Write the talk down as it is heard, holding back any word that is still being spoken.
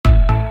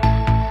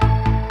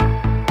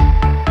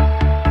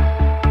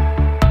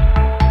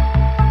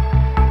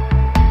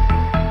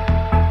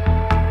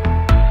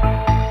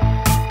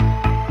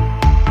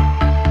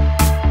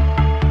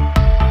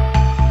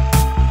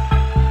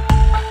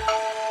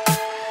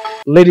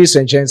Ladies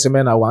and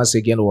gentlemen, I once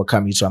again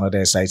welcome you to another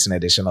exciting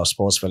edition of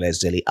Sports Fellas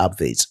Daily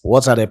Updates.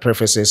 What are the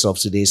prefaces of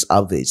today's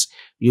updates?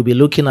 You'll be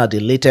looking at the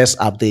latest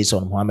updates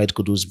on Mohammed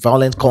Kudus'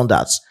 violent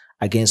conduct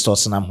against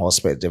Tottenham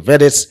Hotspur, the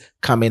verdicts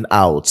coming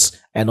out,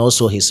 and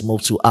also his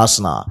move to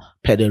Arsenal,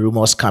 per the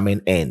rumors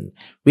coming in.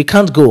 We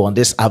can't go on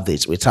this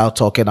update without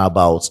talking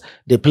about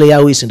the player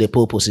who is in the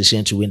pole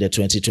position to win the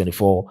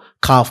 2024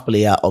 CAF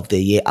Player of the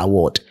Year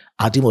award,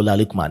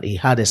 Ademola Lookman. He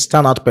had a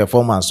standout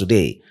performance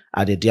today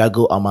at the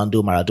Diego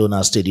Armando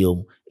Maradona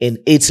Stadium in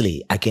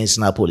Italy against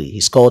Napoli. He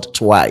scored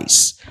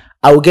twice.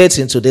 I will get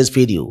into this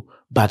video,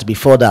 but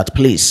before that,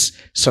 please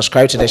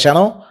subscribe to the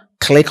channel,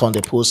 click on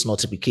the post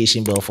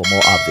notification bell for more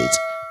updates.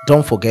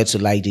 Don't forget to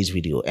like this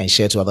video and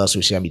share to other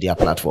social media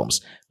platforms.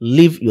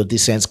 Leave your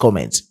decent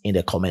comments in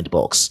the comment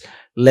box.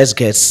 Let's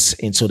get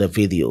into the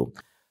video.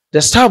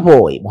 The star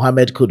boy,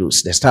 Mohammed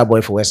Kudus, the star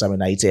boy for West Ham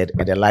United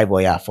and the live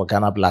wire for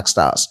Ghana Black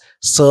Stars,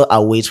 still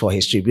awaits for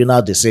his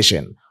tribunal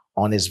decision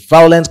on his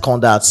violent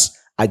conduct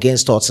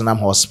against Tottenham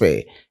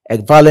Hotspur, a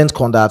violent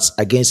conduct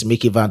against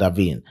Mickey van der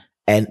Veen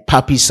and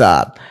Papi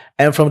Sarr.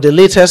 And from the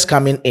latest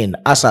coming in,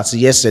 as at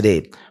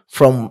yesterday,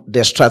 from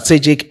the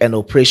strategic and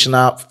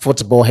operational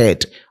football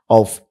head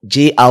of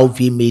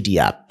JLV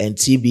Media and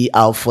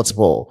TBL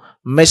Football,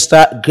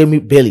 Mr.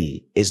 Grammy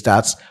Bailey, is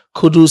that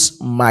Kudus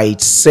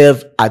might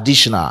serve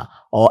additional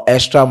or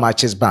extra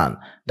matches ban.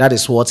 That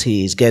is what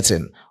he is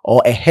getting,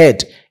 or a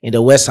head in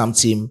the West Ham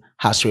team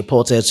has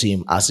reported to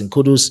him as in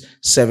Kudus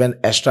 7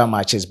 extra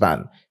matches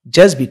ban,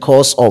 just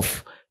because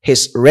of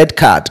his red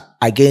card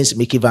against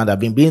Mickey van der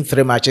Veen being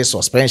 3 matches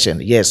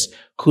suspension. Yes,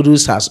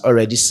 Kudus has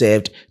already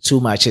served 2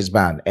 matches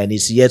ban and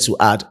is yet to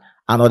add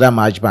another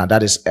match ban.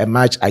 That is a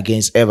match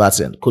against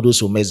Everton.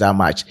 Kudus will miss that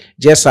match.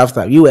 Just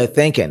after, you were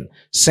thinking,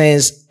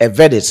 since a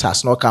verdict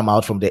has not come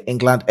out from the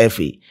England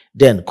FA,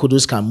 then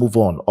Kudus can move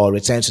on or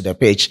return to the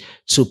pitch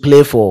to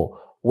play for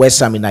West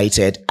Ham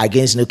United,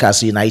 against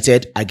Newcastle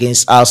United,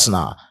 against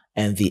Arsenal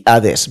and the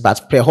others.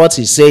 But per what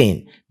he's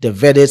saying, the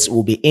verdicts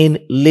will be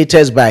in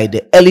latest by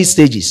the early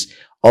stages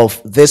of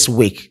this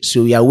week.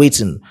 So we are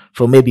waiting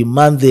for maybe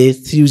Monday,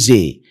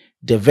 Tuesday,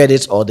 the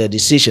verdict or the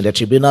decision, the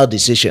tribunal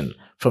decision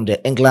from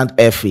the England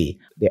FA,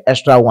 the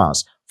extra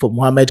ones for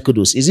Mohammed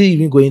Kudus. Is it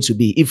even going to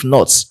be? If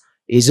not,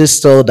 is it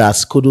still that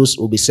Kudus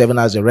will be serving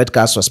as a red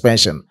card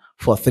suspension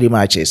for 3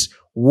 matches?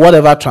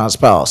 Whatever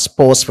transpires,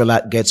 Sports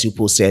Fella gets you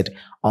posted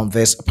on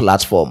this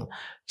platform.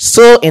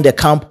 Still in the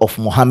camp of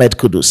Mohammed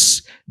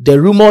Kudus, the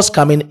rumors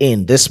coming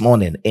in this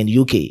morning in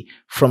UK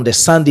from the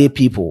Sunday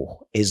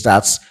People is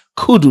that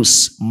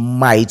Kudus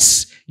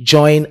might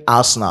join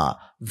Arsenal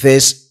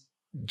this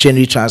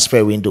January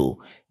transfer window,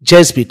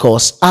 just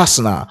because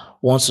Arsenal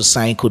wants to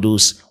sign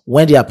Kudus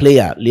when their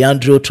player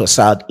Leandro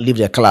Trossard leave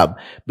the club,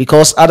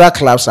 because other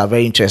clubs are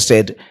very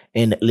interested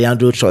in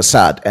Leandro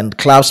Trossard, and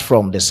clubs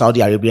from the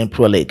Saudi Arabian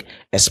Pro League,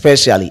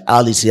 especially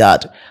Al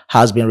Ittihad,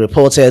 has been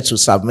reported to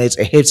submit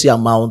a hefty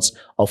amount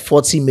of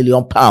 £40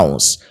 million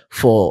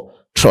for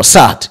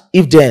Trossard.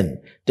 If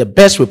then the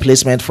best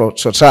replacement for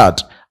Trossard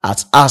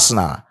at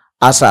Arsenal,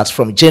 as at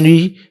from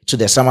January to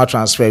the summer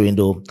transfer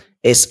window,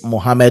 is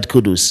Mohammed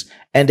Kudus,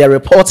 and the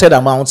reported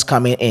amount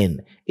coming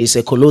in is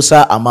a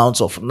colossal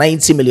amount of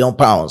 £90 million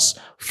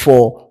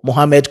for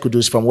Mohammed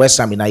Kudus from West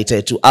Ham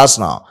United to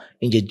Arsenal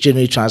in the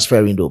January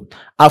transfer window.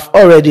 I've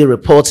already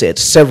reported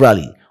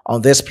severally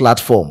on this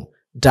platform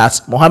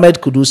that Mohammed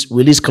Kudus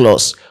release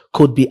clause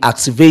could be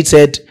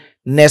activated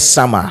next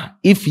summer.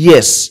 If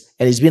yes,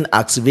 and it's been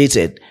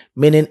activated,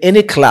 meaning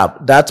any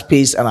club that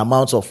pays an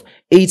amount of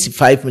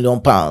 £85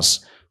 million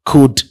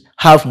could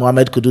have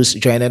Mohammed Kudus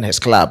joining his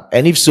club.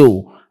 And if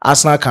so,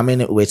 Arsenal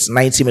coming in with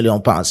 £90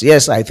 million.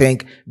 Yes, I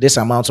think this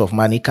amount of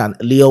money can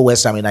lure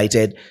West Ham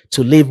United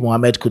to leave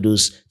Mohammed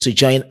Kudus to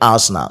join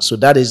Arsenal. So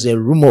that is a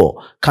rumor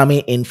coming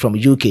in from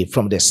UK,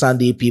 from the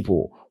Sunday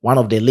People, one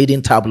of the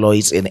leading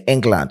tabloids in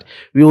England.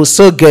 We will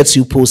still get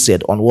you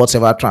posted on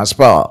whatever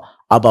transpire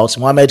about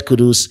Mohammed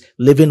Kudus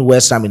leaving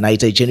West Ham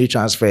United January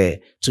transfer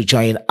to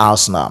join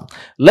Arsenal.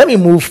 Let me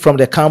move from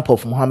the camp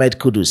of Mohammed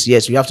Kudus.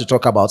 Yes, we have to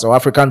talk about our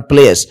African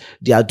players.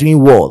 They are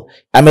doing well.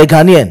 I'm a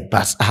Ghanaian,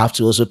 but I have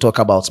to also talk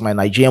about my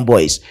Nigerian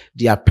boys.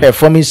 They are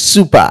performing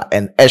super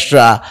and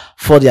extra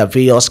for their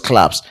various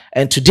clubs.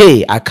 And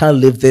today, I can't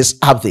leave this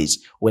update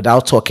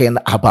without talking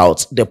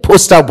about the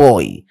poster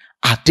boy,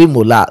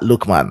 Ademola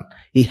Lookman.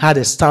 He had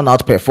a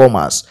standout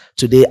performance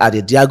today at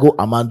the Diego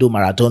Armando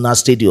Maradona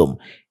Stadium.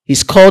 He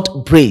scored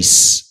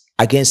brace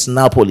against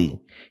Napoli.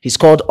 He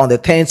scored on the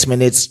 10th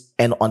minute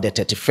and on the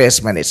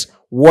 31st minute.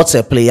 What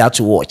a player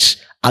to watch.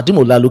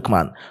 Ademola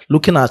Lookman,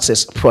 looking at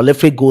his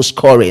prolific goal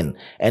scoring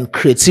and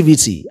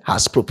creativity,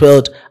 has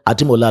propelled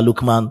Ademola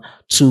Lookman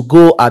to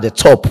go at the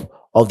top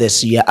of the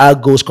Serie A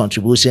goals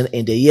contribution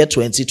in the year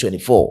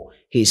 2024.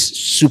 He's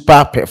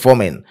super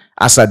performing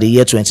as at the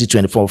year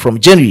 2024. From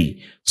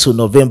January to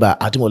November,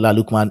 Ademola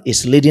Lookman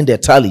is leading the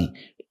tally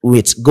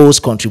with goals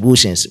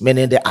contributions,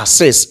 meaning the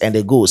assists and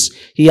the goals.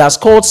 He has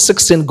scored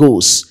 16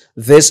 goals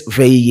this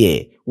very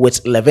year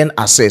with 11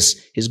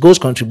 assists. His goals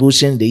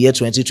contribution in the year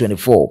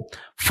 2024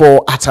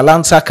 for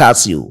Atalanta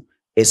Calcio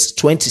is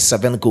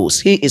 27 goals.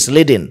 He is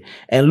leading,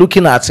 and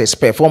looking at his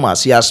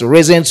performance, he has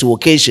risen to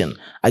occasion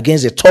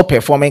against the top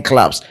performing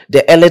clubs,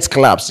 the elite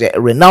clubs, the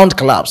renowned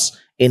clubs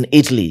in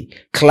Italy,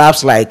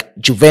 clubs like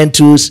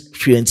Juventus,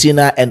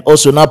 Fiorentina, and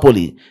also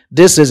Napoli.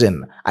 This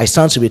season, I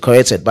stand to be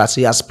corrected, but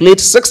he has played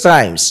 6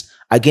 times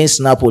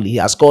against Napoli. He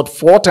has scored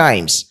 4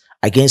 times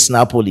against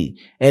Napoli,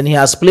 and he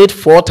has played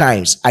 4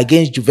 times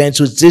against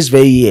Juventus this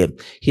very year.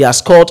 He has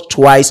scored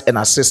twice and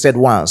assisted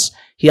once.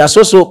 He has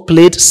also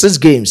played 6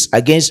 games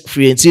against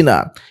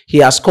Fiorentina. He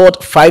has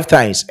scored 5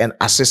 times and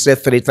assisted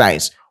 3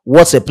 times.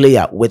 What a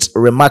player with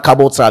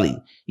remarkable tally.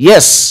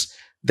 Yes,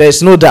 there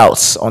is no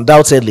doubt,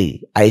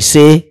 undoubtedly, I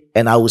say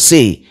and I will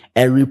say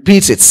and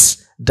repeat it,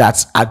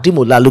 that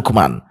Ademola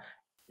Lookman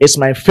is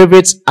my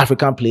favorite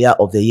African player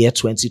of the year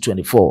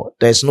 2024.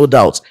 There is no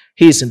doubt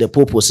he is in the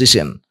pole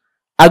position.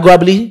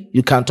 Arguably,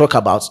 you can talk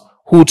about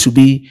who to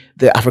be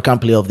the African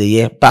player of the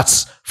year,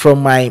 but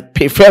from my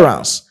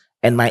preference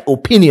and my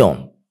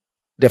opinion,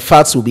 the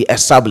facts will be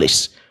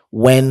established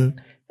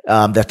when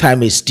the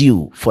time is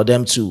due for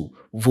them to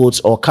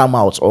vote or come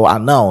out or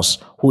announce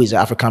who is the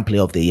African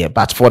player of the year.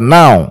 But for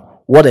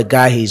now, what a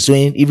guy he's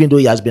doing, even though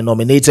he has been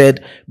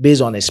nominated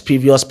based on his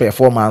previous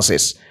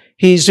performances,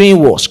 he's doing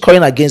well.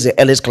 Scoring against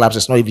the elite clubs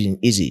is not even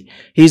easy.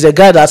 He's a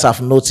guy that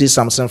I've noticed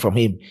something from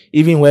him,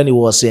 even when he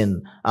was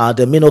in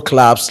the minor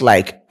clubs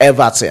like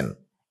Everton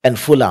and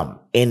Fulham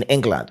in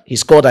England. He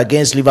scored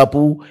against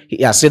Liverpool.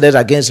 He assisted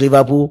against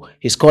Liverpool.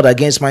 He scored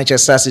against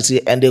Manchester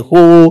City and the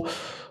whole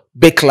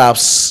big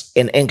clubs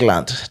in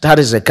England. That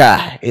is the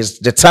guy. It's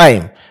the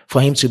time for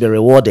him to be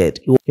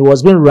rewarded. He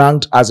was being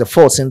ranked as the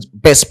 14th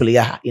best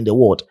player in the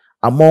world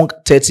among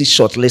 30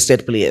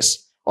 shortlisted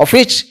players, of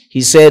which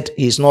he said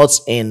he's not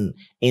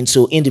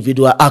into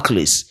individual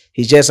accolades.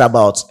 He's just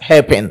about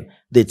helping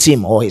the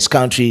team or his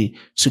country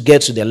to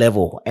get to the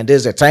level. And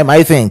there's the time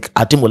I think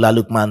Ademola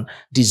Lookman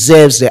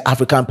deserves the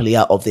African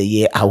Player of the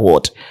Year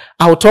award.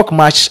 I'll talk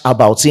much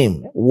about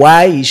him,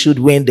 why he should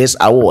win this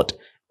award,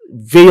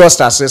 various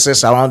successes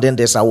surrounding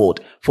this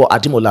award for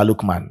Ademola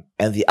Lookman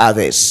and the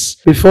others.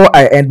 Before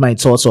I end my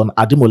thoughts on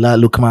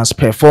Ademola Lookman's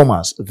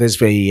performance this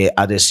very year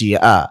at the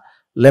CAR,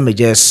 let me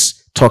just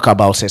talk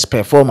about his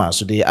performance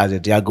today at the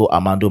Diego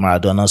Armando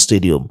Maradona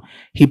Stadium.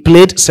 He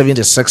played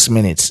 76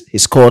 minutes. He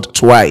scored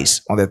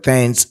twice on the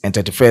 10th and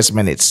 31st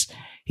minutes.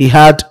 He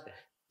had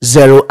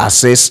 0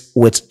 assists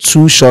with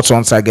 2 shots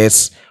on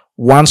targets,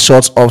 1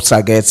 shot off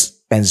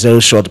targets, and 0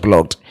 shot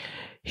blocked.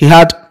 He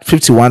had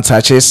 51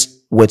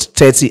 touches with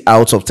 30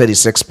 out of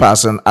 36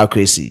 passing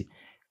accuracy,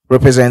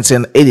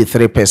 representing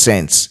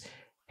 83%.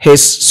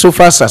 His so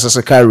far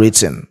statistical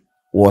rating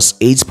was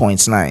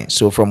 8.9.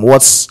 So from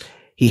what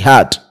he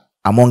had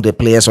among the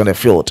players on the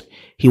field,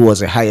 he was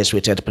the highest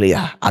rated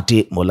player,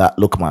 Ademola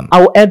Lookman.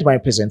 I will end my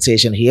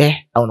presentation here.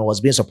 I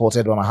was being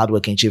supported by my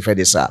hardworking chief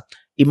editor,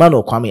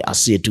 Emmanuel Kwame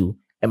Asiedu,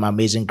 and my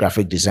amazing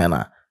graphic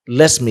designer.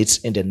 Let's meet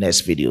in the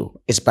next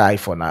video. It's bye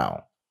for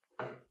now.